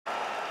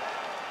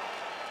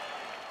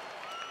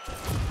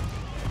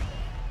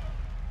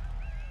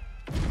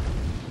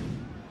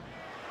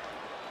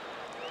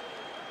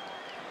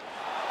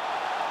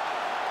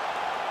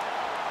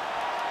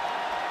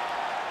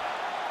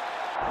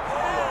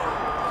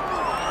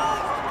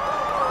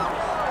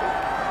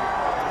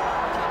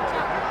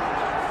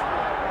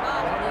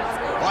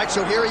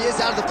So here he is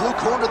out of the blue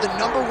corner, the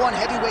 #1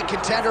 heavyweight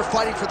contender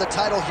fighting for the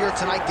title here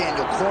tonight.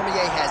 Daniel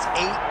Cormier has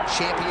 8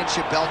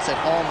 championship belts at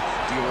home.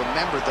 Do you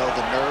remember, though,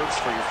 the nerves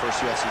for your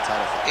first UFC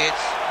title fight?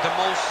 It's the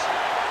most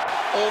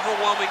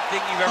overwhelming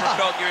thing you've ever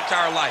felt in your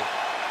entire life.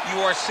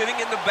 You are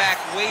sitting in the back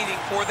waiting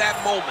for that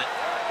moment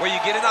where you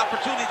get an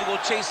opportunity to go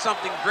chase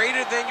something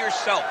greater than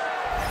yourself.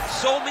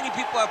 So many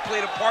people have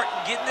played a part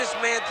in getting this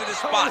man to the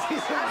spot.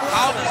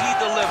 How does he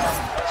deliver?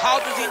 How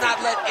does he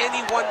not let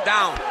anyone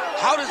down?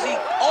 How does he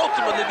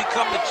ultimately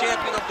become the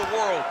champion of the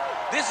world?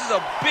 This is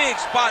a big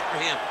spot for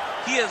him.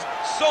 He is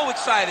so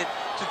excited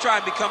to try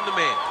and become the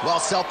man. Well,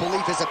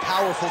 self-belief is a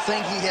powerful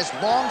thing. He has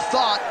long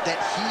thought that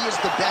he is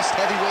the best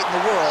heavyweight in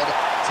the world.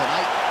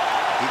 Tonight,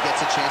 he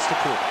gets a chance to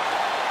prove it.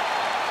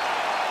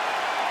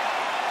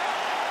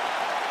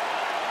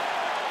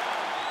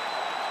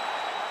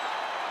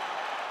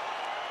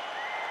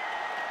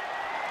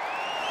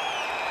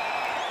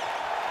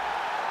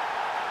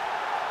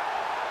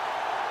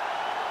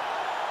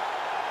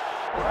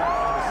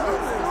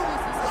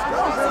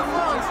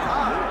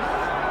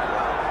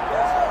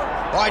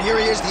 All right, here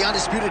he is, the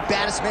undisputed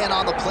baddest man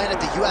on the planet,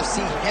 the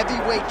UFC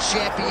heavyweight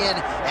champion.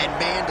 And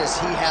man, does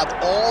he have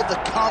all the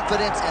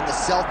confidence and the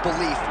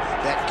self-belief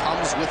that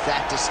comes with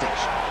that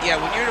distinction. Yeah,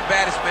 when you're the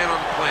baddest man on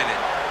the planet,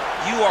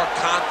 you are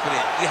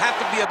confident. You have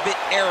to be a bit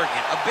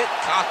arrogant, a bit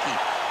cocky.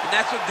 And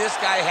that's what this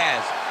guy has.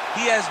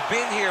 He has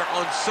been here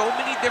on so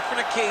many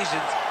different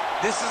occasions.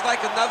 This is like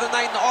another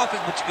night in the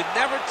office, but you could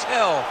never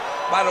tell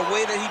by the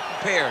way that he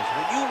prepares.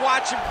 When you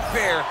watch him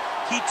prepare,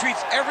 he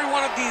treats every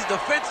one of these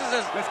defenses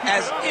as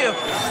if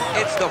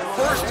it's the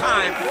first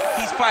time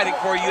he's fighting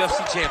for a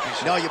UFC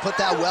championship. No, you put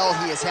that well.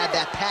 He has had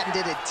that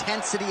patented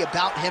intensity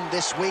about him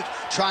this week,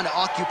 trying to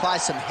occupy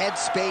some head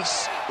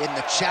space in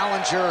the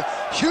challenger.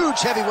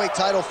 Huge heavyweight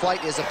title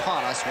fight is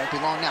upon us. Won't be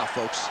long now,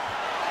 folks.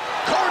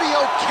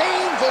 Cardio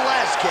Cain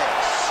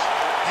Velasquez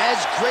has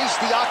graced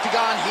the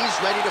octagon. He's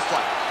ready to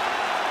fight.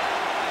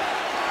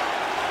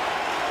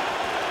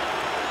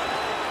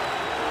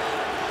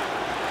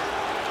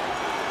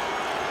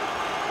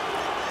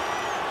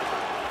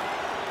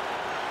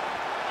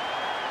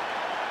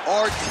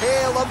 Our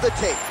tale of the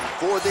tape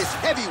for this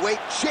heavyweight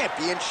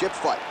championship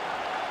fight.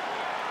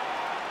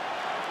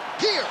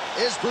 Here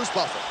is Bruce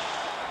Buffer.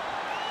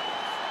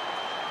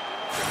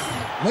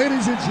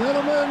 Ladies and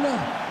gentlemen,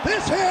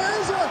 this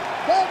is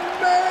the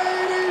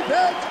main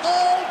event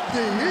of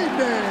the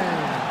evening.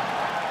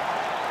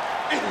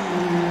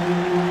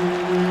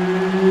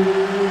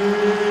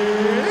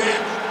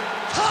 It's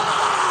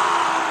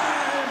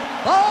time!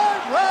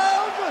 5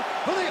 rounds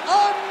for the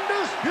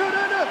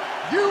undisputed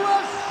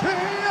UFC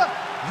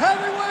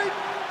Heavyweight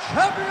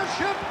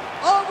Championship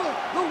of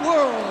the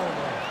world.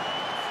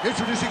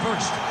 Introducing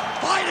first,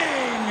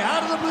 fighting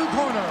out of the blue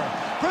corner,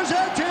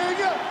 presenting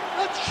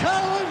the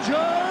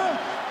challenger,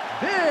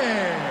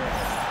 Big.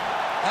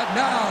 And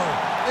now,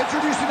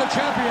 introducing the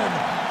champion,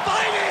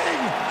 fighting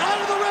out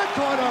of the red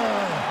corner.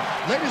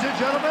 Ladies and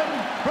gentlemen,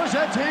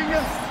 presenting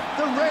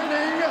the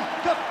reigning,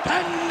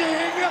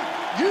 defending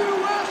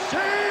UFC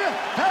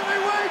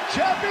Heavyweight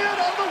Champion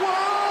of the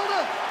world,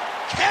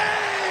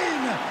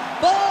 Cain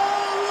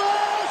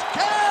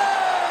Velasquez.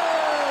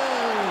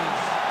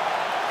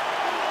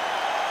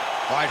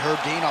 All right,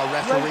 Herb Dean, our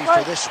referee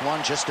for this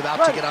one, just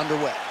about to get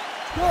underway.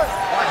 All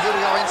right, here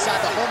we are inside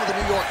the home of the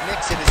New York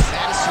Knicks. It is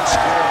Madison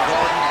Square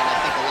Garden, and I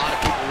think a lot of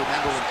people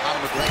remember when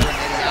Conor McGregor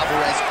and Eddie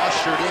Alvarez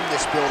ushered in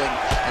this building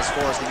as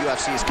far as the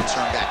UFC is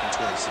concerned back in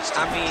 2016.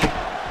 I mean,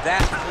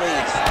 that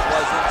place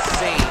was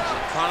insane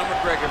when Conor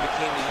McGregor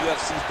became the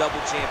UFC's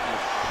double champion.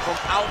 From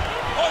out...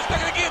 Oh, he's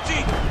back in the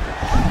guillotine!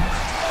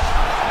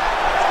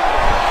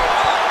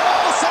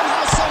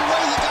 Somehow, some way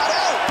he got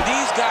out.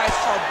 These guys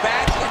are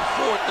back and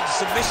forth, but the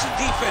submission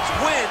defense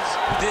wins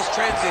this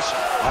transition.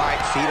 All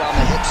right, feet on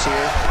the hips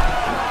here.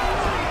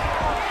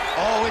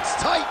 Oh, it's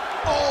tight.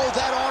 Oh,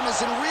 that arm is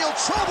in real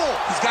trouble.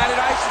 He's got it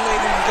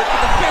isolated. He's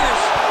looking to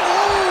finish.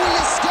 Oh, he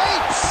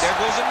escapes. There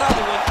goes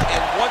another one,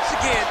 and once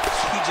again,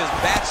 he just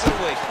backs it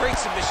away. Great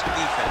submission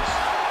defense.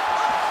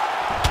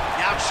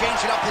 Now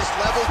changing up his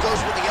level,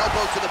 goes with the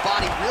elbow to the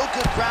body. Real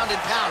good ground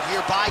and pound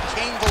here by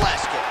Cain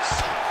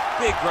Velasquez.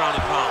 Big ground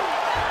and pound.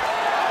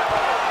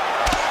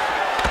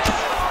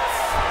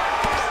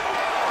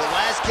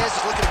 Velasquez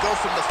is looking to go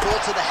from the full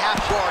to the half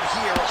guard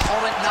here.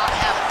 Opponent not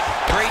having it.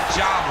 Great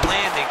job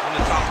landing from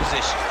the top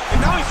position.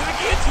 And now he's in the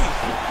guillotine.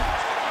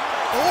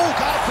 Oh,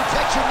 gotta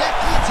protect your neck.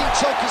 Guillotine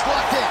choke is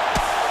locked in.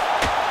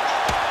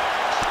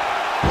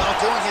 Well,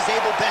 doing his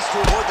able best to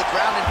avoid the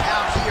ground and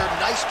pound here.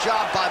 Nice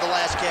job by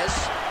Velasquez.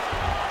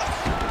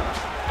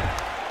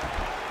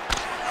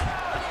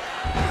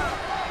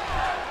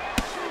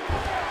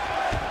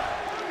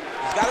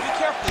 He's got to be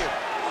careful here.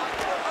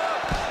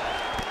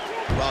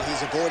 Well,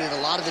 he's avoided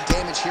a lot of the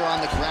damage here on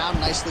the ground.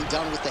 Nicely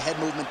done with the head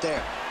movement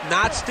there.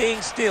 Not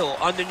staying still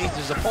underneath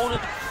his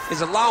opponent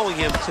is allowing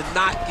him to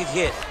not get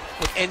hit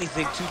with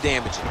anything too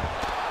damaging.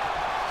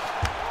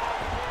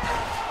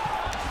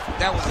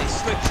 That was a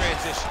slick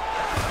transition.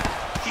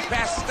 He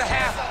passes the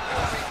half.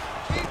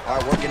 All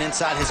right, working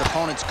inside his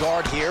opponent's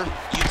guard here.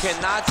 You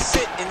cannot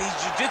sit in these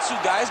jiu-jitsu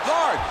guys'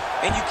 guard.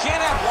 And you can't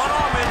have one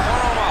arm in,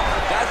 one arm out.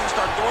 Guys will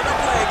start throwing up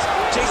legs,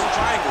 chasing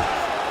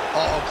triangle.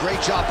 Oh, great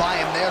job by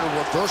him there to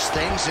reverse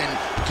things and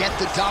get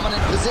the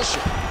dominant position.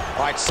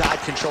 All right,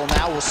 side control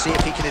now. We'll see if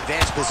he can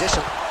advance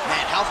position.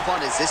 Man, how fun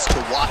is this to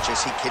watch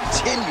as he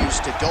continues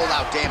to dole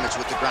out damage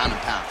with the ground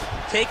and pound.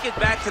 Take it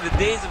back to the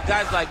days of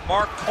guys like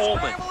Mark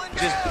Coleman,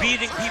 just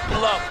beating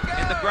people up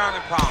in the ground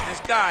and pound.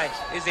 This guy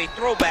is a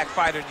throwback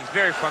fighter, and he's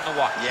very fun to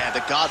watch. Yeah,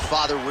 the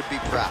Godfather would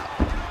be proud.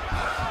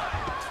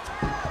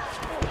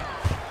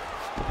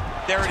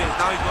 There it is.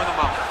 Now he's going to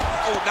mount.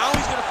 Oh, now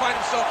he's going to find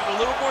himself in a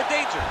little more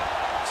danger.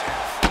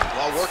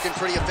 Well, working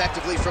pretty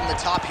effectively from the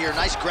top here.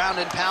 Nice ground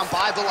and pound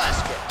by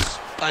Velasquez.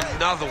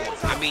 Another one.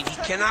 I mean, he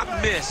cannot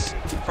miss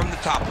from the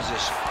top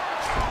position.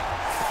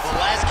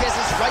 Velasquez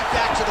is right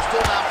back to the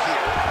full mount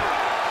here.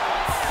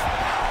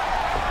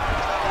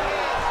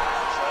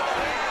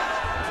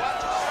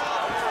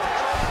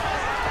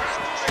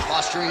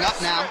 Posturing up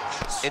now.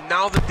 And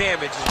now the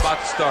damage is about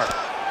to start.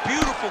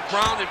 Beautiful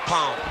ground and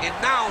pound. And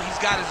now he's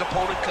got his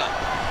opponent cut.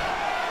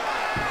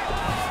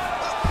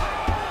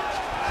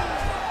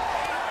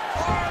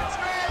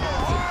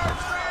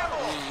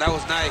 That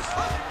was nice.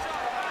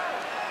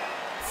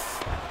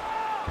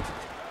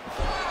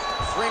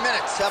 3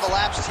 minutes have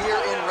elapsed here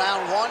in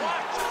round one.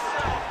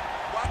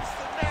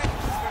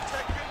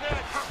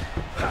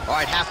 All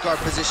right, half guard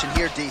position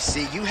here,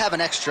 DC. You have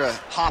an extra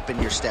hop in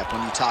your step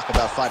when you talk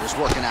about fighters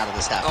working out of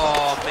this half guard.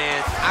 Oh,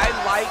 man. I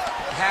like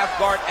half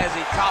guard as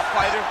a top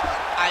fighter.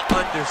 I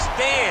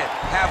understand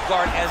half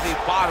guard as a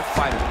bottom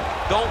fighter.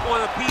 Don't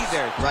want to be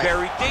there. It's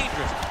very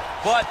dangerous.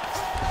 But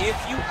if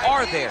you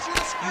are there,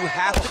 you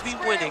have to be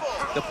winning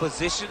the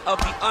position of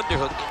the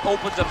underhook. It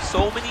opens up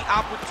so many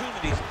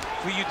opportunities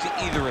for you to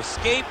either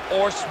escape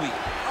or sweep.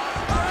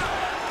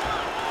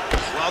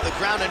 Well, the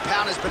ground and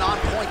pound has been on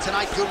point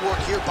tonight. Good work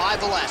here by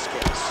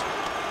Velasquez.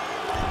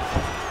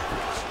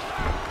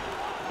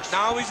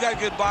 Now he's got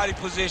good body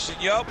position,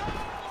 yup.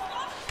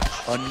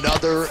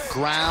 Another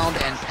ground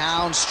and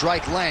pound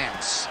strike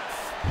lands.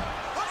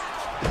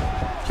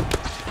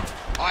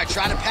 All right,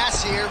 trying to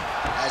pass here.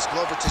 As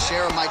Glover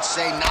Teixeira might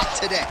say, not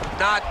today.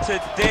 Not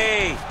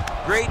today.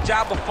 Great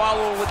job of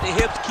following with the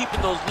hips, keeping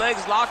those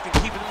legs locked and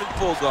keeping them in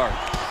full guard.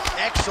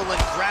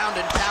 Excellent ground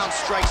and pound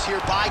strikes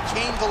here by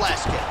Cain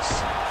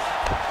Velasquez.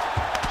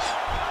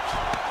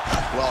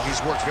 Well,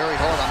 he's worked very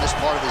hard on this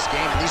part of his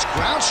game, and these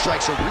ground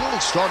strikes are really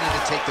starting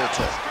to take their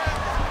toll.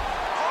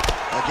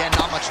 Again,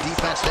 not much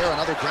defense there.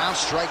 Another ground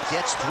strike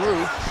gets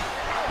through.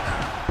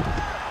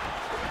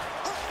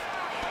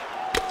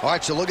 All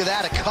right, so look at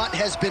that. A cut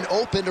has been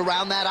opened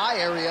around that eye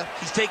area.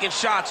 He's taking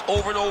shots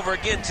over and over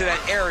again to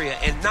that area,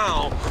 and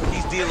now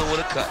he's dealing with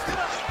a cut.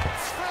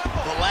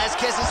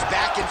 Velasquez is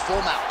back in full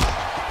mount.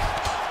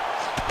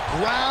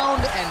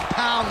 Ground and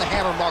pound. The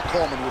hammer Mark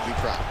Coleman would be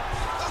proud.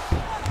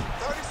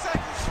 30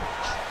 seconds.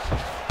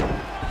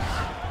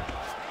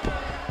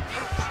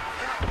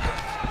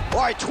 All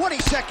right, 20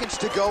 seconds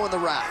to go in the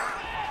round.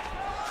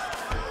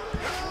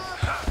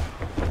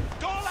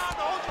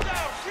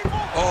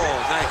 Oh,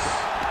 nice.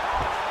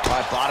 All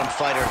right, bottom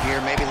fighter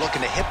here, maybe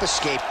looking to hip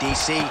escape,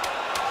 DC.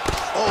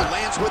 Oh,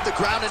 lands with the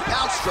ground and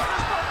pound strike.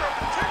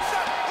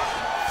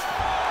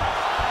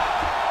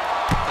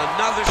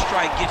 Another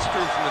strike gets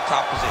through from the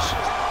top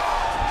position.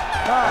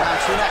 Round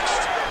two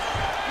next.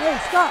 Hey,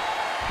 stop.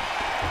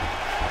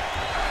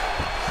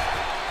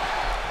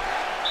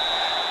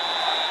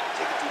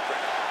 Take a deep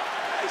breath.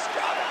 Nice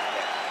job out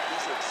there.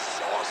 He's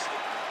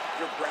exhausted.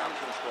 Your ground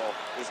control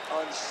is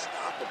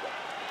unstoppable.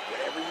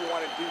 Whatever you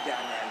want to do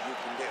down there, you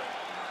can do.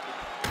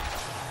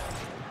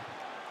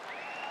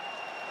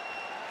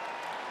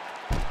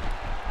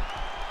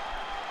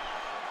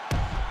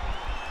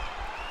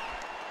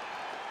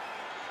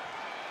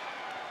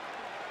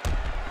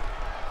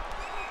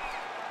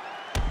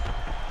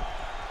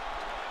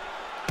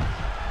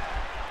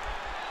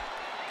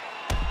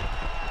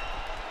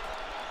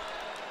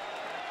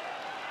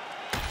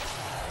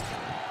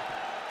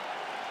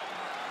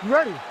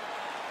 Ready.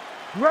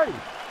 Ready.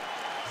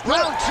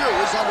 Round two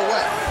is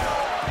underway.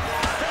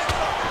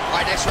 All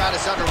right, next round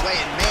is underway,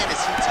 and man,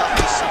 is he tough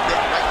to submit,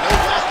 right? No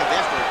lack of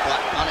effort, but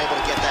unable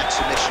to get that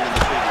submission in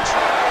the previous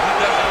round. He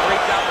does a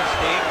great job of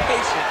staying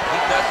patient. He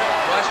doesn't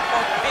rush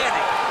or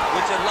panic,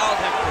 which allows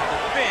him to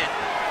defend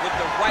with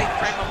the right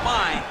frame of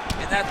mind,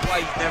 and that's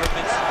why he's never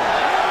been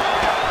submitted.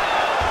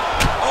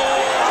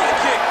 Oh, high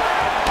kick.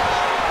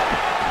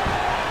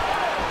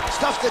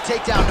 Stuffs the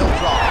takedown, no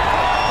problem.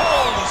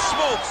 Holy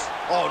smokes.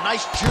 Oh,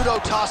 nice judo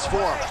toss for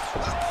him.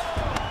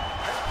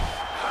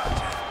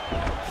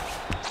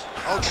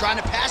 Oh, trying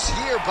to pass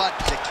here, but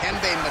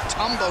Dikembe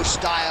Mutombo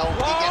style,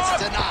 he gets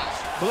denied.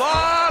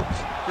 Blocked.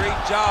 Great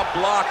job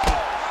blocking.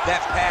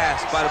 that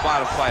pass by the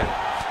bottom fighter.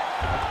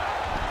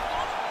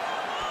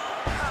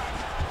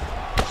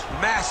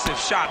 Massive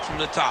shot from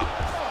the top.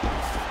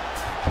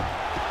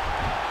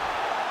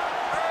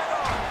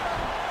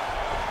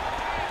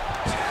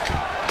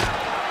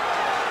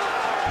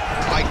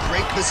 All right,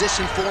 great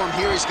position for him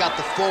here. He's got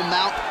the full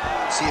mount.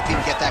 See if he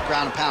can get that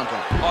ground and pound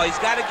going. Oh, he's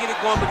got to get it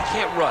going, but he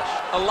can't rush.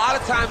 A lot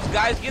of times,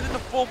 guys get in the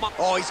full mount.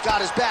 Oh, he's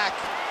got his back.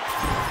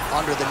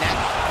 Under the neck.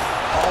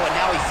 Oh, and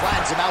now he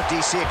flattens him out,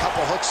 DC. A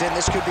couple hooks in.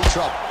 This could be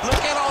trouble.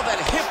 Look at all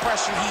that hip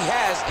pressure he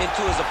has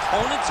into his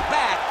opponent's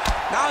back.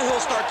 Now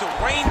he'll start to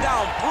rain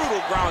down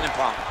brutal ground and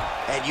pound.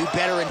 And you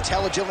better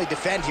intelligently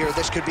defend here.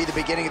 This could be the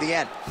beginning of the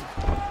end.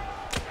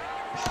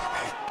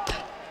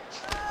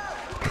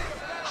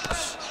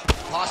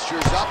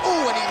 Posture's up.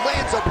 Ooh, and he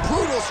lands a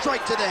brutal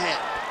strike to the head.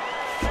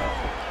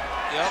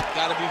 Yep,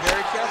 got to be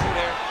very careful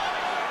there.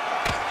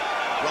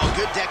 Well,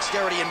 good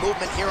dexterity and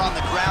movement here on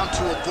the ground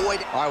to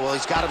avoid. All right, well,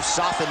 he's got him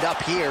softened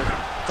up here.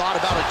 Thought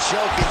about a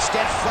choke,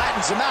 instead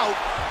flattens him out.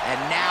 And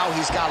now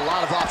he's got a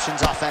lot of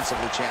options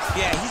offensively, champ.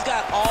 Yeah, he's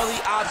got all the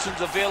options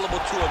available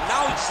to him.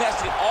 Now he just has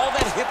to get all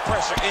that hip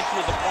pressure into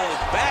his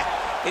opponent's back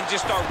and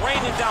just start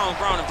raining down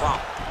ground and pound.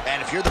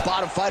 And if you're the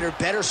bottom fighter,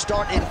 better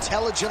start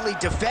intelligently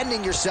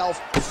defending yourself.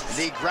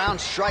 The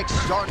ground strikes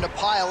starting to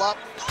pile up.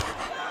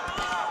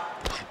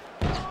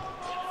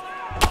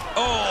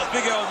 Oh,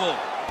 big elbow.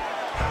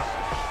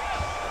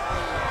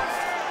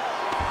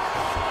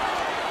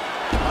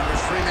 Under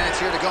 3 minutes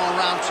here to go in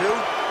round two.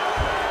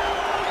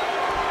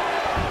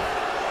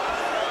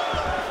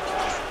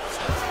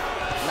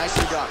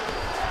 Nicely done.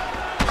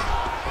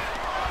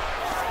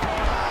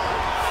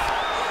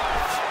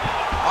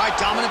 All right,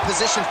 dominant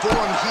position for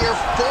him here.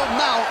 Full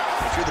mount.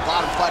 If you're the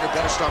bottom fighter,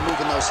 better start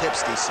moving those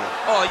hips, DC.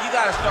 Oh, you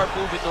got to start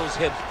moving those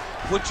hips.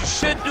 What you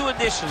should do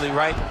initially,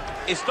 right,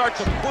 is start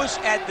to push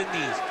at the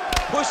knees.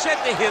 Push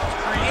at the hips,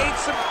 create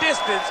some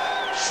distance,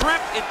 shrimp,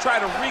 and try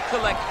to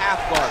recollect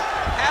half guard.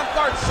 Half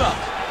guard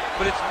sucks,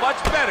 but it's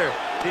much better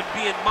than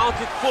being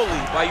mounted fully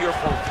by your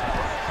opponent.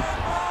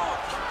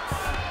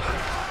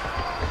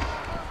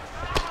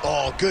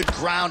 Oh, good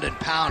ground and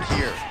pound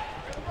here.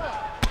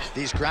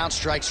 These ground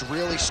strikes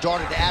really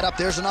started to add up.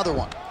 There's another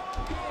one.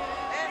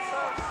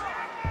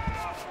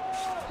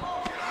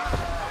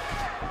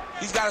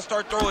 He's got to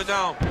start throwing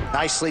down.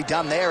 Nicely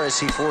done there as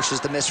he forces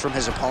the miss from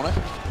his opponent.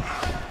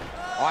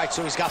 All right,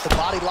 so he's got the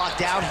body locked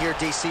down here,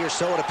 DC, or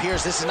so it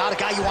appears. This is not a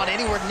guy you want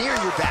anywhere near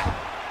your back.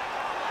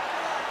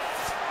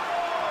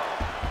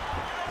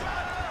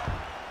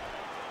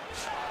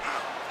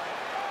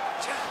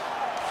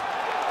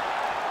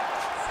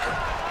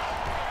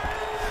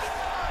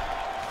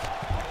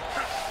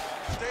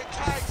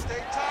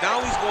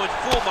 Now he's going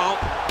full mount.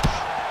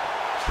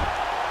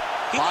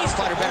 Bottom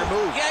fighter better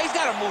move. Yeah, he's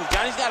got to move,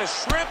 John. He's got to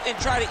shrimp and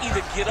try to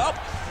either get up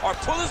or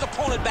pull his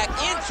opponent back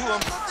into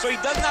him so he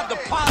doesn't have the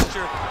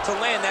posture to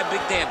land that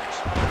big damage.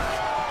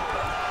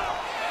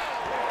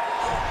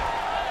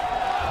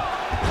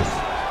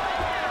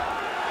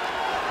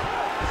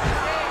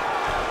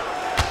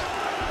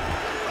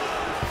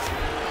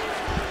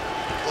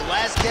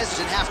 Velasquez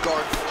in half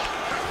guard.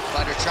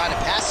 Fighter trying to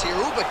pass here,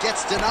 ooh, but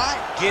gets denied.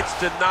 Gets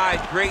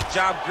denied. Great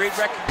job, great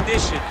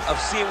recognition of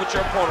seeing what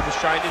your opponent was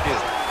trying to do.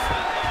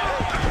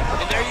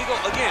 And there you go,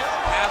 again,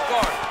 half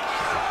guard.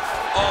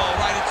 Oh,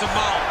 right into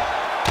mount.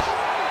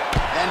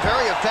 And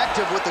very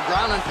effective with the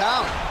ground and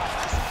pound.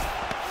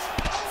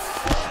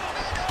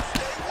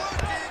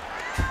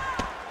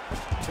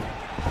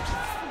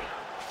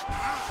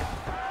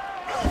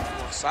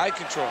 Side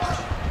control.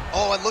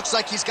 Oh, it looks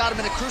like he's got him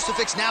in a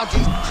crucifix now.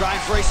 Trying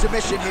for a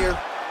submission here.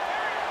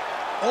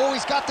 Oh,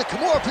 he's got the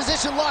Kimura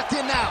position locked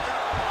in now.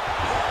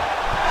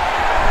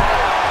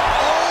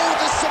 Oh,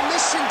 the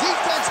submission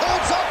defense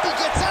holds up. He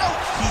gets out.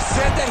 He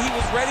said that he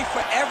was ready for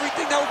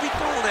everything that would be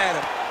thrown at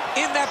him.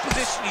 In that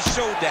position, he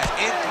showed that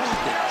and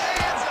proved it.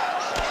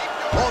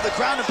 Oh, the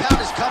ground and pound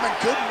is coming.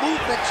 Good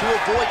movement to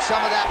avoid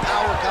some of that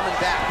power coming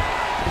back.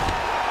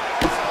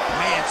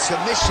 Man,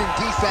 submission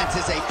defense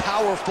is a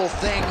powerful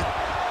thing.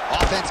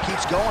 Offense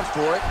keeps going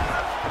for it.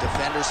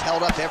 Defenders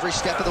held up every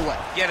step of the way.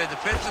 Yeah, the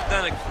defense has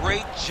done a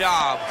great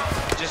job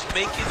just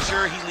making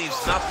sure he leaves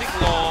nothing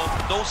long,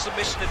 no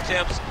submission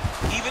attempts.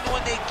 Even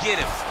when they get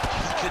him,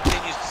 he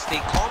continues to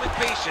stay calm and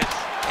patient,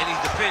 and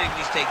he's defending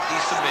these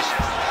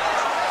submissions.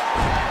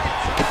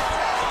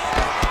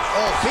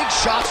 Oh, big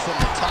shots from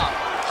the top.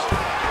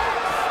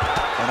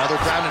 Another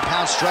ground and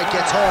pound strike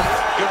gets home.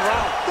 Good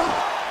round.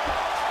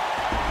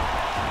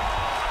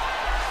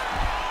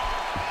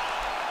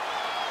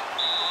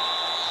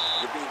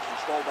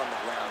 On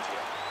the ground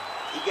here.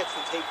 He gets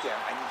the takedown.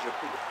 I need you to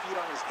put your feet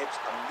on his hips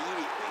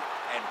immediately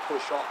and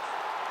push off.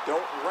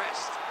 Don't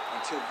rest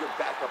until you're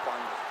back up on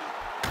your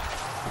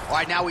feet. All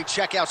right, now we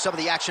check out some of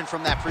the action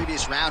from that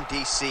previous round,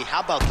 DC. How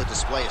about the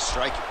display of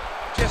striking?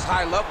 Just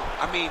high level.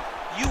 I mean,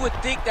 you would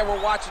think that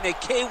we're watching a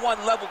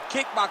K1 level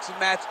kickboxing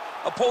match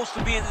opposed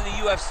to being in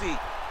the UFC.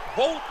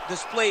 Both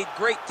displayed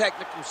great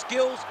technical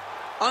skills,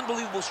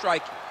 unbelievable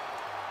striking.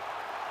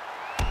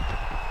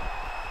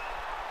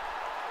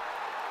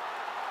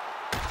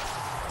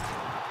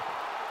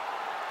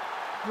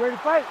 You ready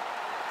to fight?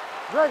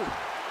 Ready.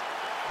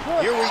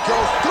 Good. Here we go,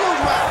 third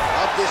round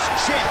of this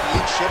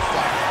championship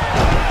fight.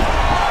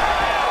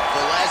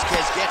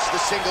 Velasquez gets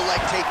the single leg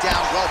takedown,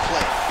 well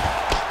played.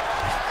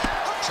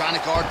 Trying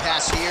to guard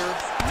pass here,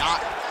 not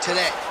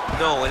today.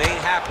 No, it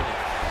ain't happening.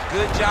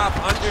 Good job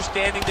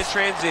understanding the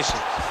transitions.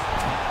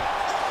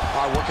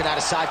 All right, working out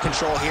of side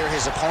control here.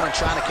 His opponent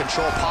trying to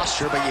control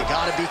posture, but you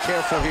gotta be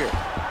careful here.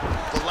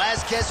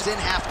 Velasquez is in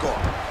half guard.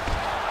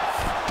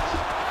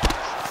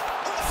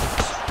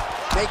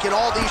 Making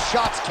all these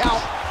shots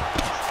count.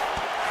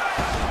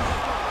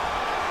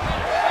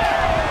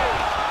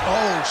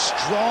 Oh,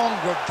 strong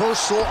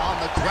reversal on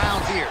the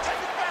ground here.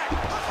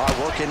 All right,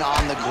 working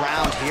on the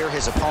ground here.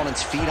 His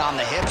opponent's feet on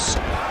the hips.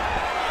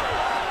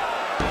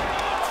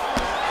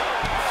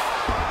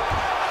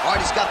 All right,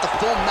 he's got the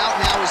full mount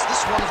now. Is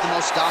this one of the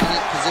most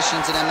dominant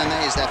positions in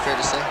MMA? Is that fair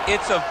to say?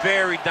 It's a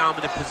very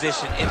dominant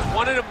position. It's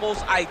one of the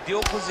most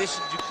ideal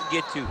positions you can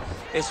get to,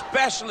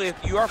 especially if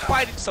you are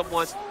fighting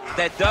someone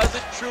that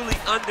doesn't truly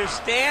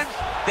understand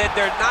that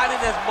they're not in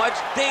as much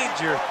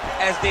danger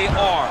as they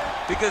are.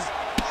 Because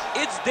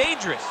it's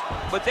dangerous,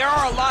 but there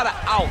are a lot of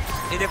outs.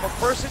 And if a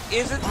person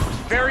isn't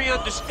very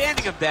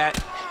understanding of that,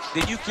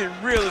 then you can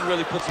really,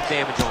 really put some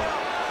damage on it.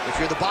 If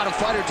you're the bottom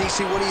fighter,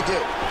 DC, what do?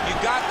 You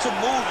got to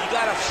move, you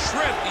got to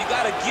shrimp, you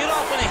got to get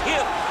off on a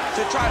hip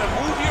to try to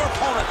move your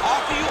opponent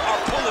off of you or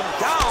pull him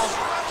down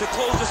to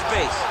close the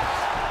space.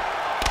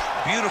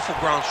 Beautiful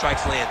ground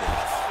strikes landed.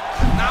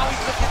 Now he's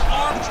looking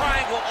arm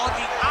triangle on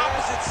the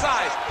opposite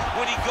side.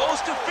 When he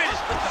goes to finish,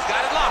 look, he's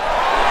got it locked.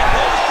 When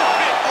he goes to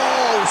finish.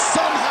 Oh,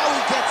 somehow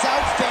he gets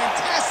out.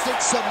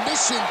 Fantastic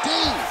submission, D.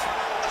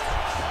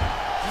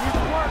 You need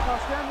to work. I'll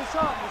stand this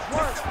up. Let's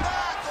work.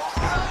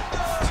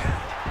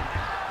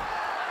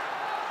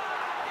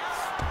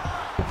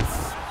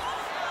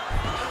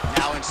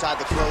 Now inside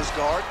the closed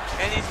guard.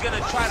 And he's going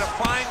to try to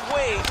find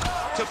ways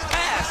to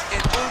pass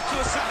and move to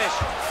a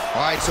submission.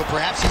 All right, so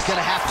perhaps he's going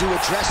to have to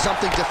address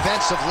something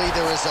defensively.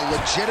 There is a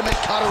legitimate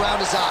cut around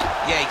his eye.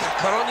 Yeah, he got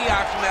cut on the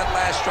eye from that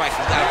last strike.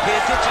 He's got to pay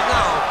attention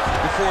now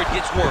before it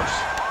gets worse.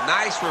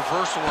 Nice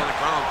reversal on the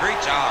ground.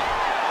 Great job.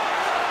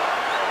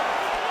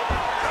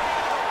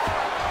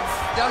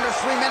 Under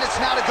 3 minutes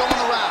now to go in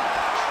the round.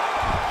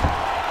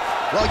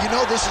 Well, you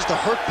know this is the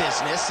hurt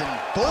business, and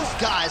both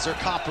guys are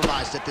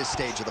compromised at this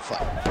stage of the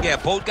fight. Yeah,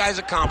 both guys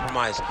are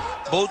compromised.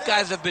 Both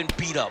guys have been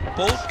beat up.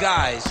 Both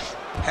guys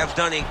have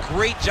done a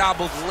great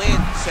job of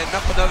setting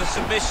up another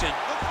submission.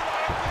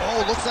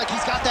 Oh, looks like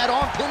he's got that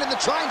arm pin in the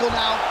triangle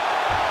now.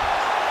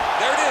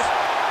 There it is.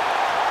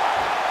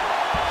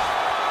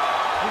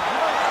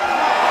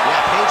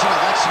 Yeah, Page and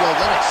Alexio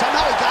Oleinik.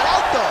 Somehow he got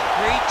out, though.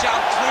 Great job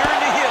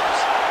clearing the hips,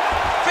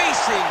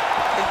 facing,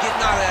 and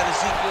getting out of that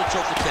Ezekiel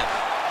choke attempt.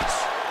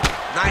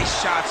 Nice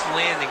shots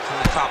landing from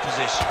the top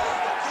position.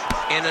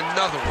 And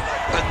another one.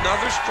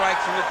 Another strike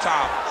from the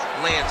top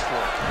lands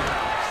for him.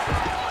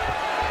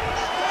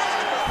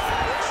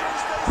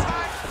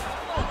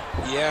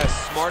 Yes,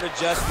 smart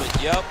adjustment,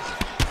 yep.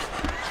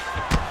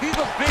 These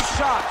are big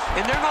shots,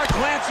 and they're not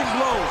glancing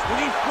blows.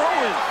 When he's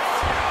throwing,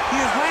 he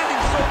is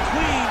landing so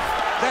clean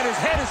that his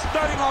head is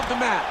studding off the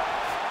mat.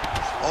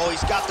 Oh,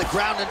 he's got the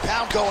ground and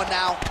pound going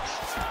now.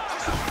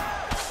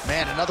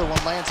 Man, another one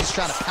lands. He's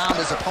trying to pound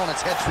his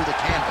opponent's head through the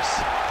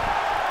canvas.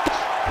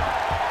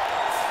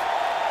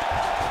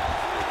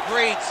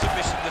 Great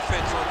submission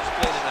defense on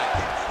display tonight.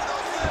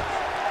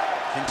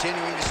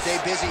 Continuing to stay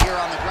busy here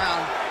on the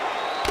ground.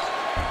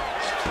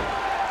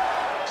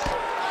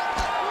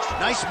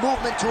 Nice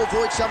movement to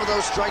avoid some of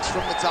those strikes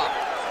from the top.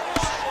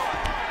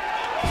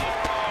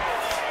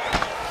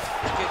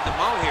 He's getting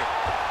them out here.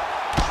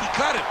 He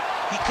cut him.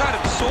 He cut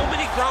him. So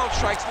many ground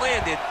strikes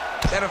landed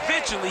that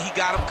eventually he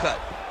got him cut.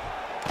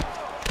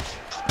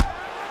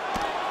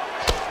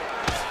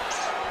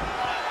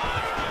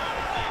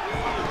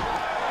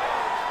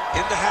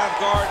 In the half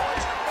guard.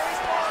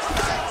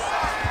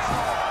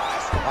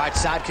 All right,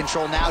 side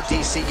control now,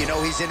 DC. You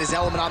know he's in his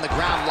element on the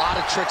ground. A lot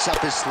of tricks up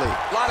his sleeve.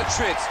 A lot of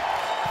tricks.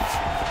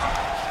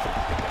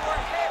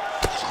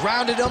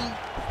 Grounded him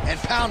and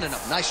pounded him.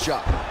 Nice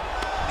job.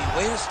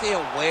 The way to stay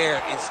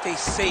aware and stay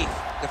safe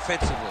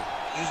defensively.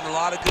 Using a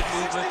lot of good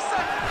movement.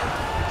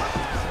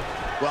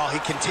 Well, he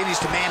continues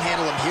to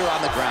manhandle him here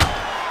on the ground.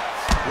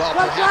 Well,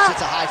 perhaps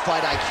it's a high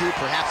fight IQ,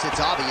 perhaps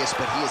it's obvious,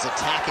 but he is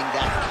attacking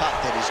that cut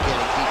that is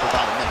getting deep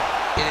about a minute.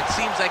 And it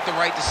seems like the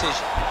right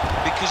decision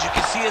because you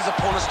can see his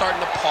opponent starting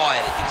to paw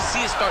at it. You can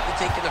see it starting to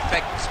take an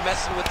effect. It's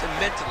messing with him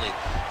mentally.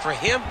 For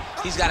him,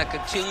 he's got to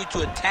continue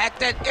to attack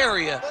that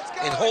area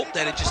and hope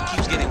that it just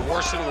keeps getting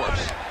worse and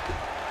worse.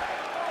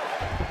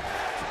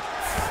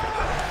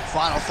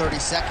 Final 30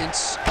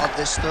 seconds of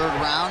this third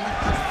round.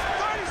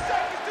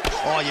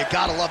 Oh, you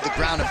gotta love the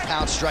ground and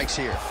pound strikes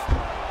here.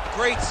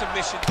 Great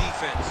submission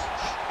defense.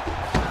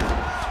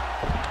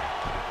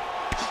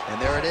 And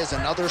there it is,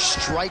 another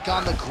strike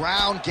on the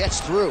ground,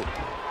 gets through.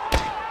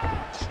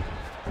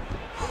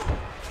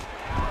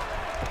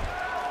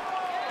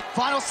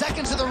 Final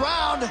seconds of the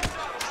round.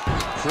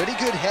 Pretty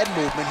good head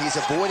movement. He's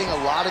avoiding a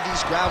lot of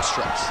these ground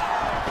strikes.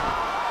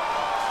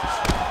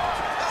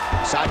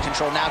 Side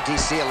control now,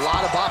 DC. A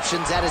lot of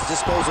options at his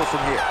disposal from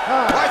here.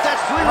 All right,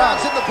 that's 3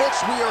 rounds in the books.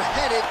 We are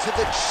headed to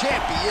the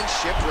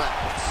championship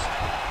rounds.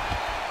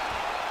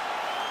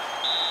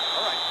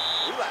 All right,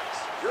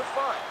 relax. You're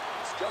fine.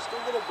 It's just a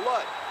little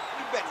blood.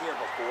 You've been here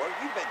before.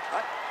 You've been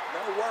cut.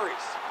 No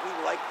worries. We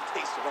like the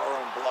taste of our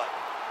own blood.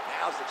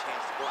 Now's the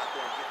chance to go out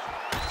there and get some.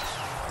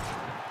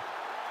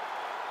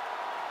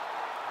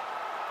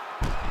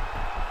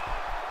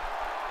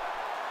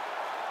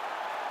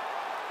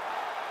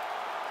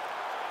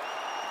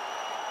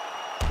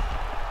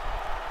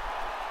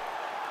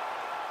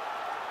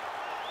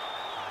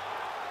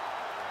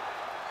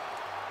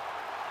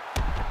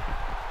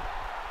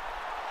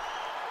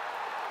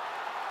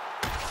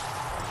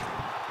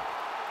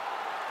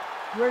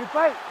 You ready to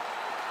fight?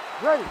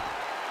 Ready.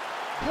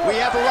 Good. We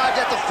have arrived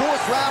at the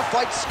 4th round,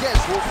 fight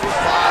scheduled for 5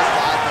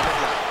 5-minute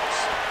rounds.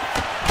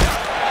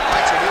 All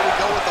right, so here we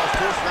go with our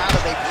 4th round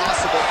of a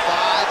possible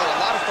 5, and a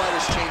lot of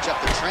fighters change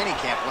up their training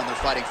camp when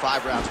they're fighting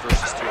 5 rounds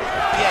versus 3.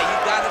 Yeah, you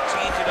got to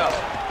change it up.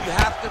 You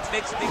have to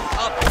mix things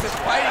up because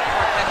fighting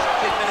for an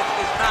extra 10 minutes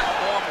is not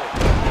normal.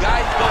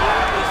 Guys don't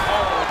do this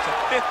normal. It's a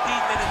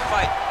 15-minute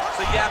fight,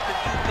 so you have to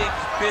do things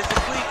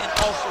physically and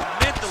also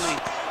mentally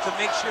to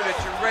make sure that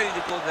you're ready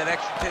to go that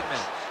extra 10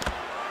 minutes.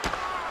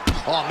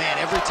 Oh, man,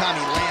 every time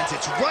he lands,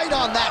 it's right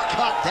on that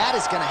cut. That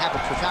is going to have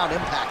a profound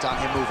impact on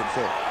him moving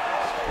forward.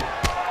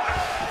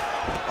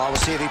 Oh,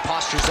 we'll see if he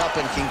postures up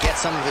and can get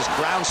some of his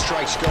ground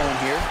strikes going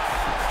here.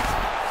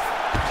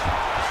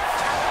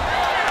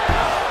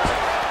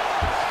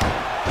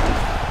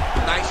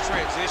 Nice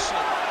transition.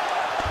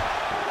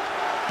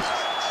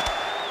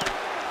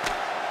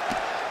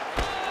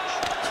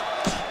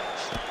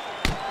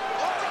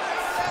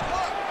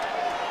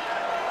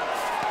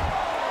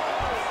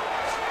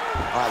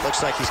 All right,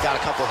 looks like he's got a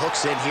couple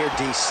hooks in here,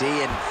 DC,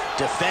 and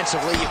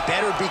defensively, you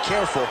better be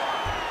careful.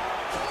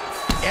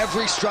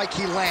 Every strike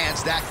he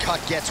lands, that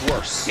cut gets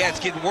worse. Yeah, it's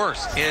getting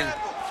worse, and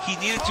he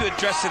needed to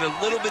address it a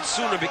little bit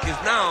sooner because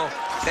now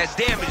that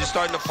damage is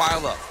starting to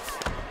pile up.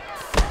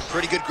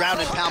 Pretty good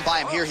ground and pound by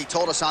him here. He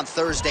told us on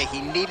Thursday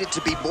he needed to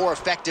be more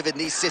effective in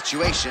these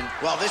situations.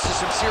 Well, this is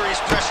some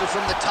serious pressure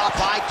from the top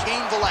by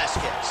Cain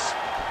Velasquez.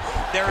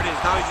 There it is.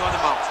 Now he's on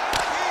the mount.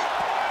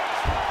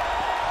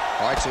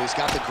 All right, so he's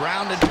got the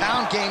ground and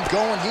pound game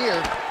going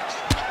here.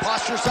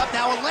 Postures up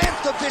now and lands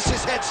the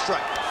vicious head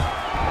strike.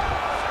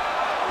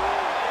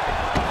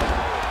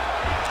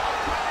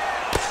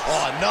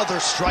 Oh, another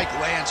strike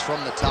lands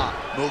from the top.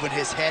 Moving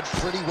his head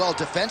pretty well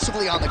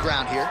defensively on the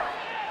ground here.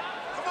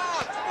 Come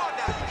on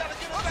now. You gotta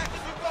get back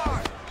in your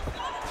guard.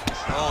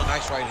 Oh,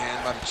 nice right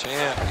hand by the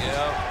champ.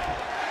 Yeah.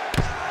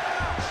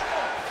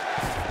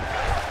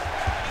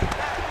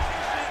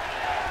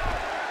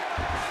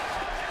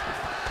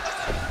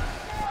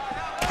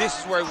 This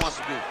is where he wants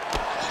to be.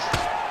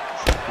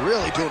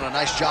 Really doing a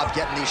nice job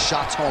getting these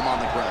shots home on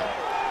the ground.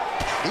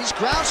 These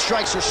ground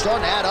strikes are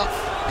starting to add up.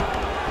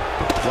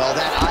 Well,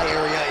 that eye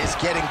area is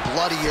getting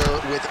bloodier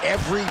with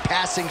every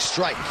passing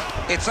strike.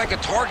 It's like a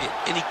target,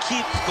 and he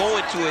keeps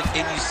going to it,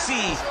 and you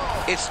see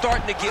it's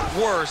starting to get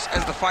worse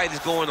as the fight is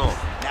going on.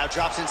 Now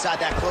drops inside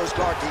that closed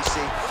guard, DC.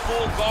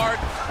 Full guard.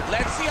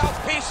 Let's see how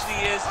patient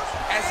he is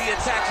as he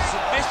attacks a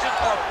submission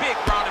or a big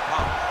ground and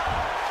pound.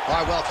 All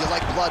right, well, if you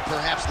like blood,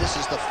 perhaps this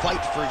is the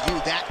fight for you.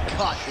 That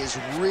cut is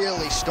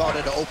really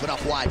starting to open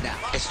up wide now.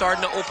 It's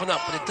starting to open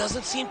up, but it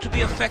doesn't seem to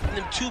be affecting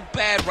him too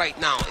bad right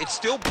now. It's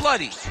still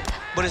bloody,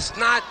 but it's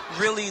not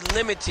really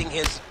limiting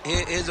his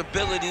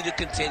ability to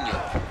continue.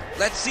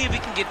 Let's see if he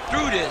can get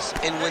through this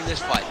and win this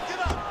fight.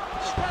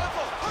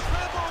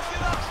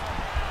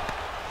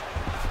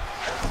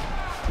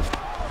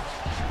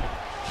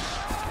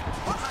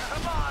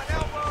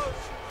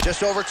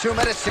 Just over 2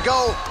 minutes to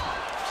go.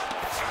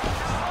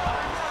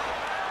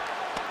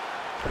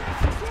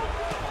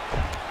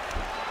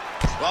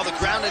 Well, the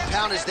ground and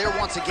pound is there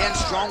once again.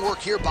 Strong work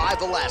here by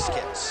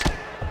Velasquez.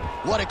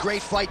 What a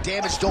great fight.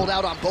 Damage doled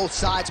out on both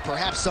sides.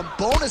 Perhaps some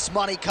bonus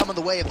money coming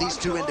the way of these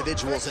two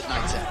individuals at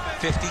night's end.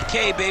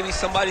 50K, baby.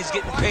 Somebody's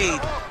getting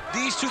paid.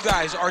 These two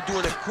guys are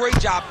doing a great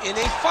job in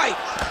a fight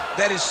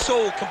that is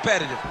so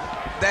competitive,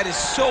 that is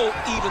so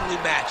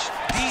evenly matched.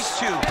 These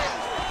two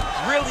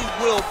really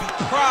will be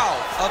proud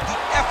of the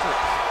effort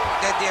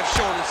that they have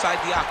shown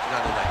inside the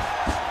octagon tonight.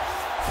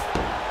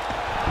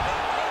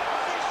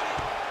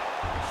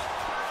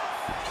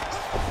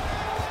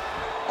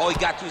 Oh, he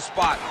got to his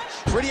spot.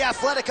 Pretty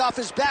athletic off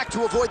his back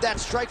to avoid that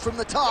strike from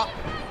the top.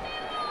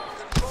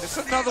 It's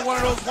another one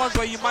of those ones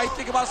where you might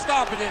think about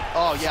stopping it.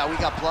 Oh, yeah, we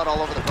got blood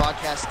all over the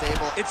broadcast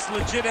table. It's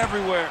legit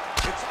everywhere.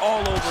 It's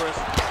all over us.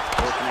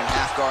 Working in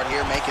half guard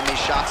here, making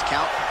these shots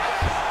count.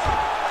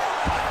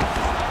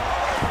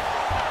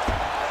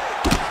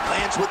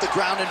 Lands with the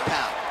ground and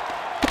pound.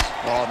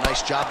 Oh,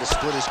 nice job to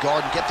split his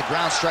guard and get the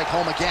ground strike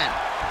home again.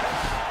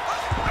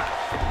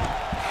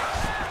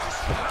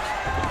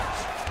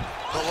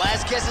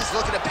 Velasquez is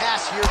looking to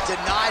pass here,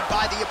 denied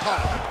by the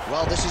opponent.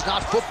 Well, this is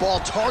not football.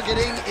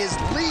 Targeting is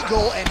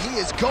legal, and he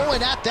is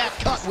going at that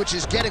cut, which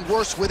is getting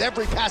worse with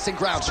every passing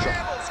ground strike.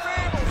 Scramble,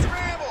 scramble,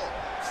 scramble.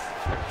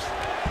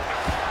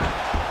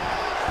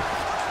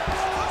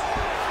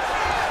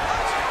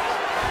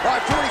 All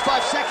right,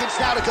 45 seconds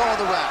now to go in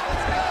the round.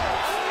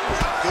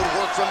 Good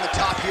work from the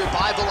top here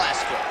by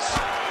Velasquez.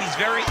 He's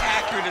very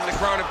accurate in the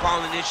ground and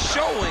pound, and it's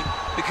showing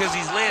because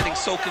he's landing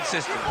so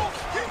consistently.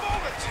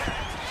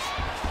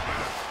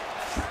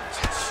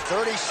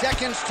 30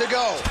 seconds to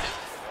go.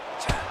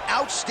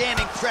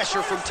 Outstanding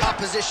pressure from top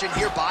position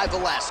here by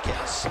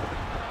Velasquez.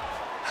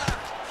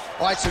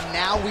 All right, so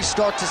now we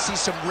start to see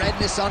some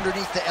redness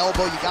underneath the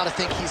elbow. You got to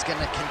think he's going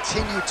to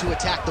continue to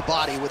attack the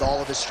body with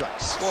all of his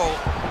strikes. Well,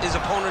 his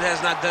opponent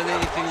has not done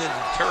anything to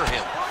deter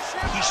him.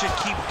 He should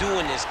keep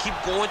doing this, keep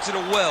going to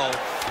the well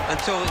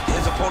until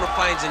his opponent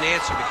finds an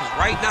answer, because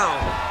right now,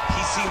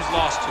 he seems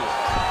lost to it.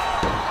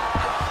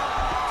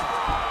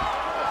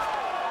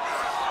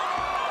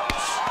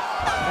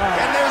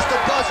 And there's the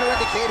buzzer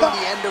indicating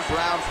the end of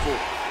round 4.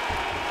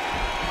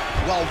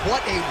 Well,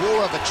 what a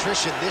war of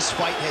attrition this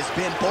fight has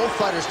been. Both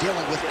fighters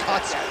dealing with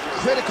cuts,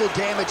 critical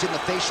damage in the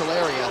facial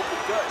area.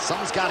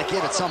 Something's got to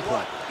give at some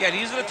point. Yeah,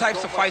 these are the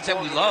types of fights that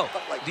we love.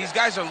 These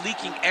guys are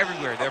leaking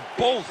everywhere. They're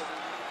both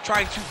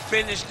trying to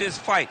finish this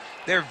fight.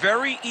 They're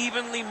very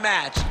evenly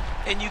matched,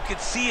 and you can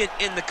see it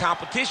in the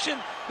competition,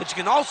 but you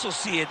can also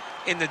see it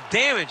in the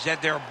damage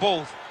that they're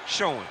both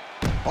showing.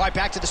 All right,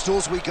 back to the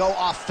stools we go.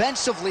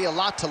 Offensively, a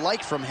lot to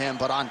like from him,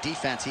 but on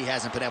defense, he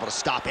hasn't been able to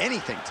stop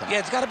anything tonight. Yeah,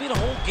 it's got to be the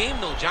whole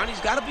game, though, John. He's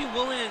got to be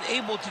willing and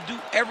able to do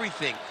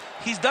everything.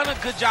 He's done a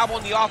good job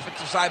on the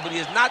offensive side, but he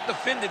has not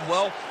defended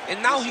well,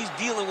 and now he's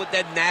dealing with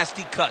that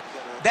nasty cut.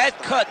 That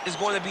cut is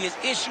going to be an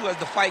issue as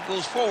the fight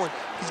goes forward.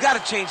 He's got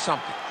to change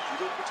something. If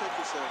you don't protect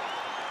yourself,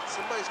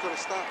 somebody's going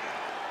to stop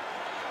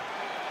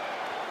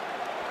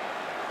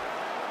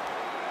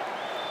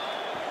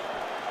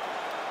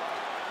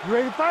you. You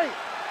ready to fight?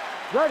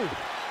 Ready.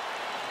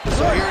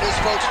 So here it is,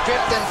 folks,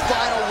 5th and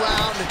final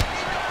round.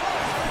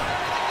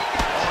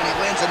 Oh, and he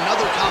lands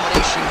another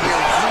combination here,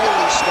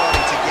 really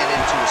starting to get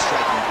into his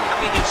striking groove. I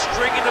mean, he's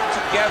stringing them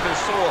together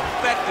so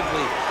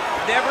effectively,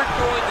 never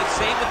throwing the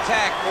same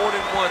attack more than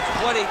once.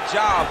 What a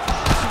job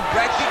to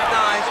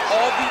recognize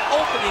all the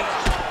openings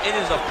in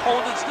his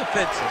opponent's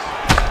defenses.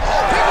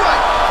 Oh, big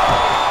right.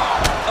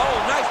 Oh,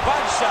 nice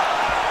body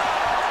shot.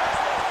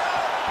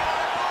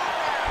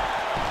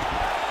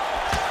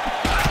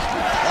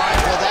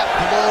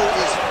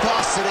 Is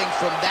buffeting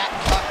from that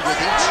cut with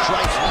each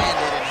strike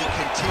landed, and he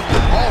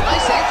continued. Oh,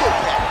 nice ankle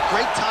kick.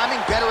 Great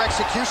timing, better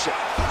execution.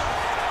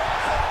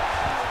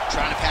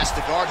 Trying to pass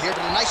the guard here,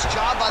 but a nice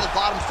job by the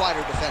bottom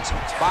fighter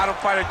defensively. Bottom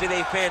fighter did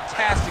a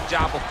fantastic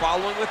job of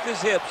following with his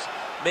hips,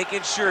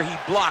 making sure he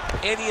blocked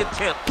any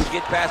attempt to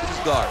get past his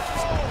guard.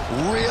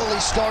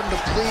 Really starting to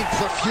bleed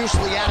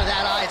profusely out of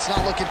that eye. It's not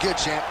looking good,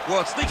 champ.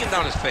 Well, it's leaking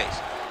down his face.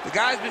 The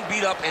guy's been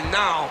beat up, and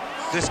now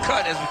this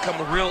cut has become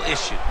a real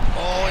issue.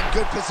 Oh, in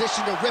good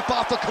position to rip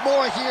off a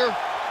Kimura here.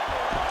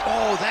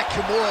 Oh, that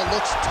Kimura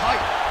looks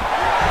tight.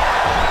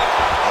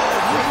 Oh,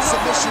 great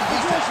submission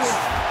defense.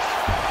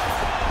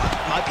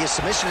 Might be a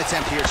submission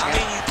attempt here, champ.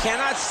 I mean, you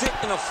cannot sit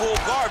in a full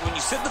guard. When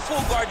you sit in the full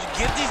guard, you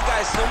give these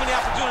guys so many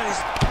opportunities.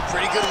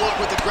 Pretty good work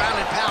with the ground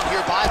and pound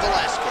here by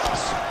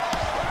Velasquez.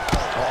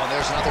 Oh, and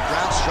there's another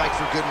ground strike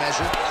for good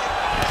measure.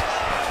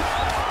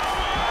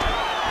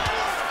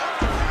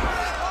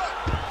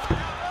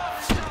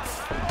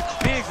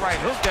 Right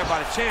hook there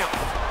by the champ.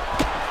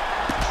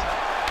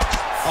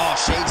 Oh,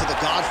 shades of the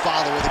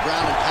Godfather with the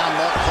ground and pound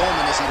Mark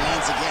Coleman as he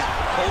lands again.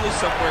 Cole is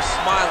somewhere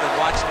smiling,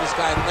 watching this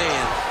guy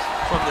land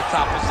from the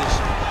top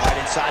position. Right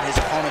inside his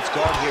opponent's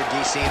guard here,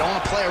 DC. You don't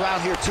want to play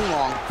around here too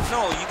long.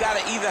 No, you got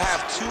to either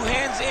have 2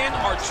 hands in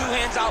or 2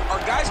 hands out, or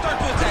guys start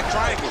to attack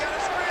triangle.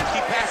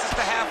 He passes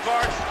to half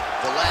guard.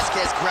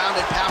 Velasquez ground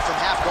and pound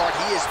from half guard.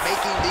 He is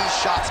making these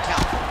shots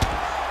count.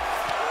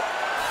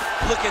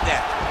 Look at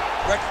that.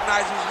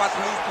 Recognizing he's about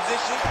to lose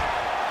position.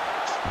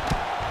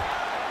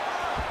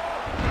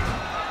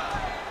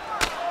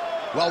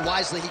 Well,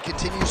 wisely, he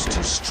continues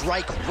to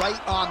strike right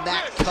on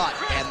that cut.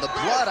 And the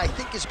blood, I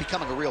think, is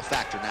becoming a real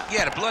factor now.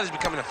 Yeah, the blood is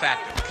becoming a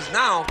factor. Because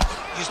now,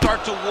 you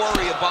start to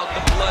worry about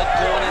the blood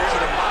going into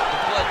the mouth, the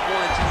blood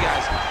going into the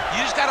eyes.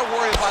 You just got to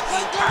worry about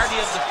the entirety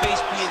of the face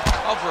being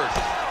covered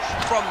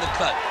from the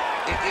cut.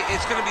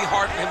 It's going to be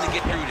hard for him to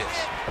get through this.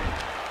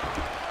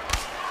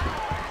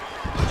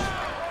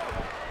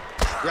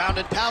 Ground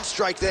and pound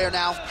strike there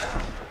now.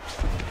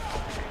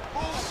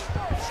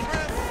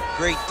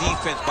 Great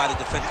defense by the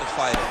defensive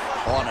fighter.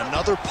 Oh, and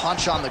another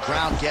punch on the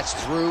ground gets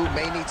through.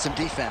 May need some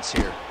defense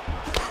here.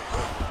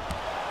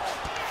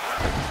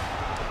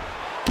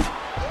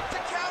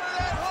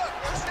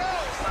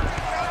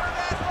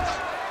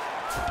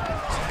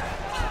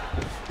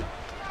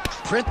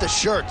 Print the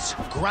shirts.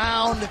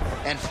 Ground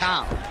and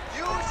pound.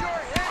 Use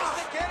your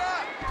hips to get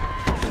up.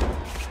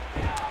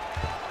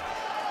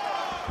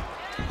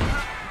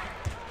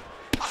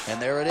 And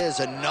there it is,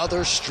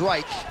 another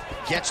strike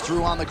gets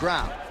through on the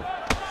ground.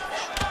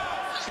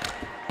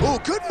 Ooh,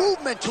 good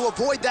movement to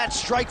avoid that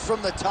strike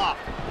from the top.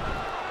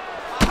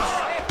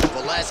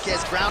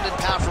 Velasquez ground and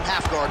pound from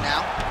half guard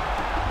now.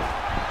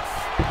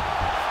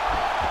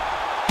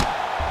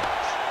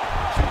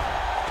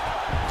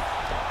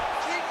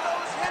 Keep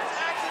those hips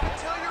active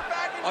until you're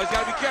back in. Oh, he's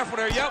got to be careful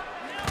there, yep.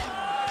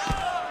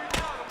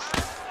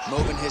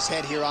 Moving his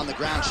head here on the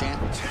ground,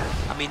 champ.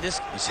 I mean, this...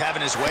 He's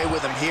having his way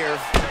with him here.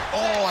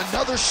 Oh,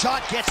 another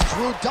shot gets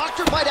through.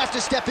 Doctor might have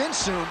to step in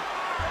soon.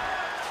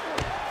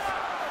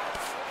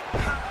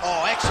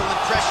 Oh, excellent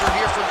pressure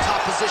here from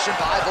top position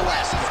by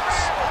Velasquez.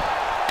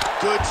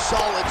 Good,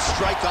 solid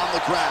strike on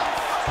the ground.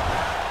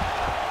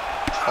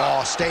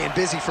 Oh, staying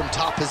busy from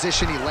top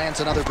position. He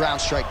lands another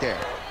ground strike there.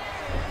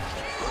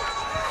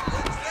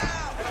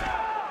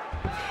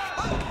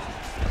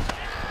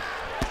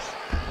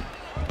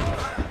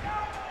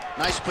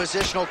 Nice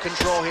positional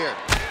control here.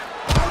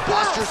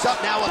 Postures up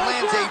now and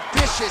lands a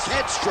vicious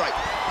head strike.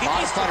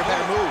 Bottom fighter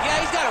better move. Yeah,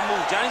 he's got to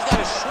move, John. He's got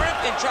to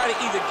shrimp and try to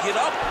either get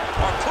up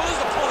or pull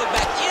his opponent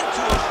back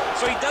into him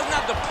so he doesn't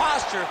have the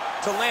posture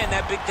to land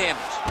that big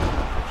damage.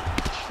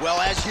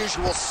 Well, as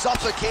usual,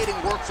 suffocating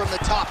work from the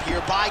top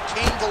here by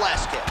Cain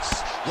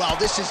Velasquez. Well,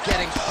 this is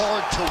getting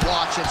hard to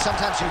watch, and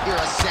sometimes you hear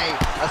us say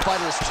a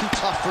fighter is too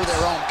tough for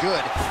their own good.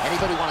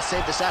 Anybody want to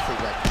save this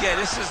athlete right now? Yeah,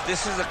 this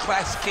is a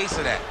classic case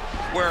of that,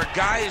 where a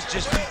guy is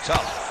just too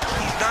tough.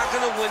 He's not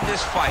going to win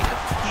this fight.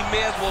 He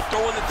may as well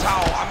throw in the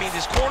towel. I mean,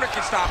 his corner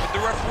can stop it,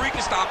 the referee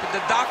can stop it,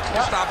 the doctor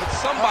can stop it.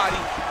 Somebody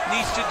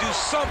needs to do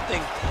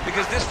something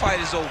because this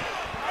fight is over.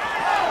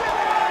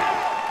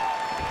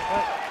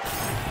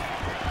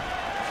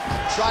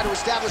 Try to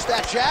establish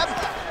that jab.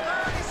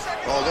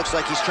 Oh, looks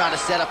like he's trying to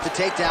set up the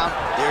takedown.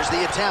 There's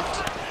the attempt.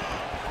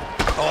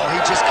 Oh, he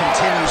just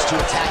continues to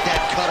attack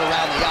that cut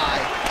around the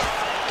eye.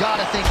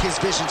 Gotta think his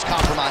vision's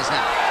compromised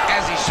now.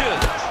 As he should,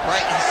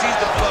 right? He sees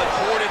the blood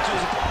poured into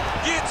his...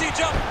 Guillotine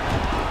jump!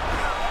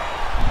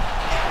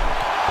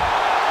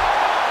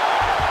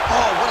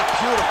 Oh, what a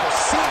beautiful,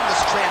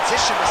 seamless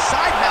transition to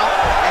side mount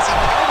as he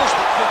counters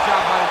the... Good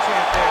job by the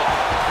champ there.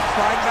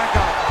 Sliding back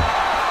up.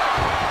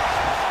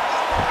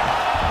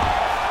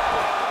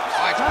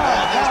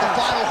 There's the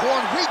final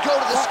horn. We go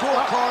to the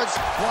scorecards.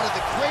 One of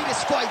the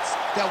greatest fights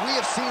that we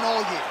have seen all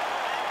year.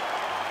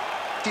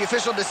 The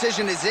official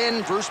decision is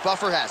in. Bruce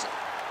Buffer has it.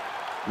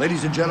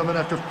 Ladies and gentlemen,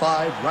 after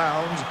 5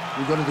 rounds,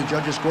 we go to the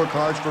judges'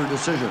 scorecards for a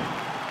decision.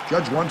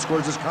 Judge 1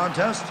 scores this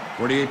contest,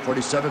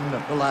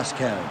 48-47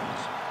 Velasquez.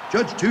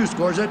 Judge 2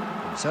 scores it,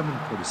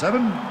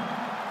 47-47.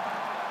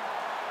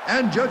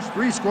 And Judge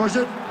 3 scores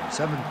it,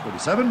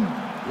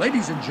 47-47.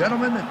 Ladies and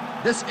gentlemen,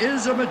 this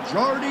is a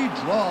majority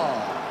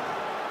draw.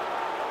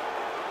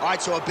 All right,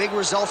 so a big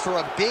result for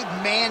a big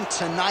man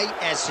tonight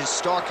as his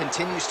star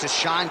continues to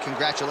shine.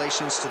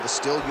 Congratulations to the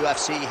still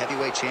UFC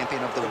heavyweight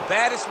champion of the world. The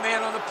baddest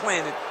man on the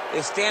planet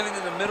is standing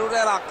in the middle of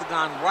that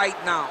octagon right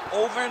now.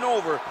 Over and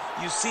over,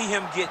 you see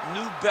him get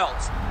new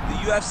belts.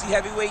 The UFC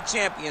heavyweight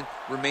champion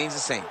remains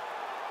the same.